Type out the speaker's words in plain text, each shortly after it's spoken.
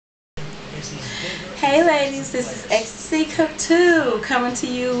Hey ladies, this is Ecstasy Cook 2 coming to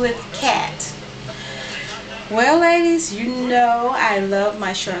you with Cat. Well ladies, you know I love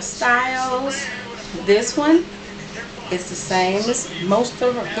my short styles. This one is the same as most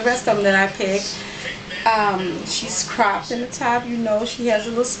of the rest of them that I picked. She's cropped in the top, you know, she has a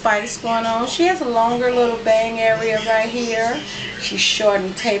little spice going on. She has a longer little bang area right here. She's short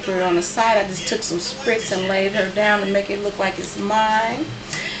and tapered on the side. I just took some spritz and laid her down to make it look like it's mine.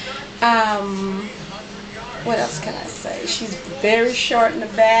 What else can I say? She's very short in the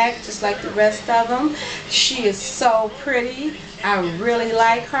back, just like the rest of them. She is so pretty. I really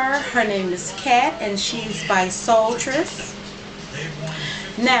like her. Her name is Cat, and she's by Soultress.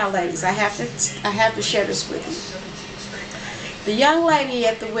 Now, ladies, I have to share this with you. The young lady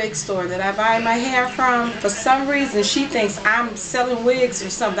at the wig store that I buy my hair from, for some reason, she thinks I'm selling wigs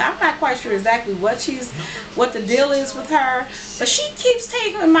or something. I'm not quite sure exactly what the deal is with her, but she keeps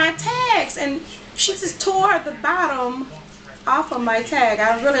taking my tags, and she just tore the bottom off of my tag.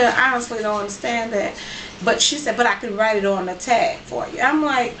 I really honestly don't understand that. But she said, but I can write it on the tag for you. I'm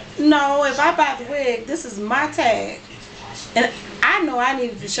like, no, if I buy the wig, this is my tag. And I know I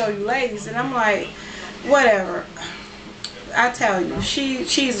needed to show you ladies, and I'm like, whatever. I tell you,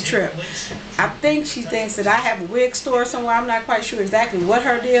 she's a trip. I think she thinks that I have a wig store somewhere. I'm not quite sure exactly what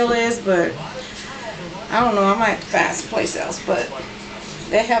her deal is, but I don't know. I might have to find someplace else, but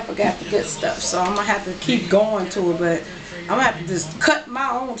that heifer got the good stuff, so I'm going to have to keep going to her, but I'm going to have to just cut my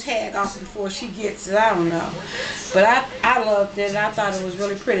own tag off before she gets it. I don't know. But I loved it, and I thought it was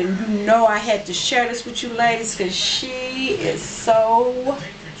really pretty. And you know I had to share this with you ladies because she is so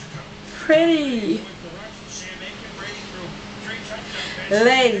pretty.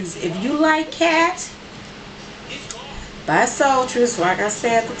 Ladies, if you like Cat, buy Soultress. Like I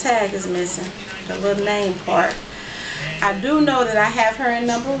said, the tag is missing, the little name part. I do know that I have her in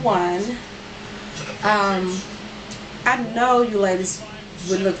 #1. I know you ladies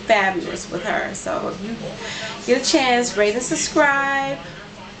would look fabulous with her. So if you get a chance, rate and subscribe.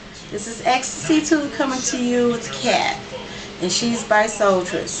 This is Ecstasy 2 coming to you with Cat, and she's by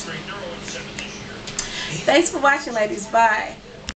Soultress. Thanks for watching, ladies. Bye.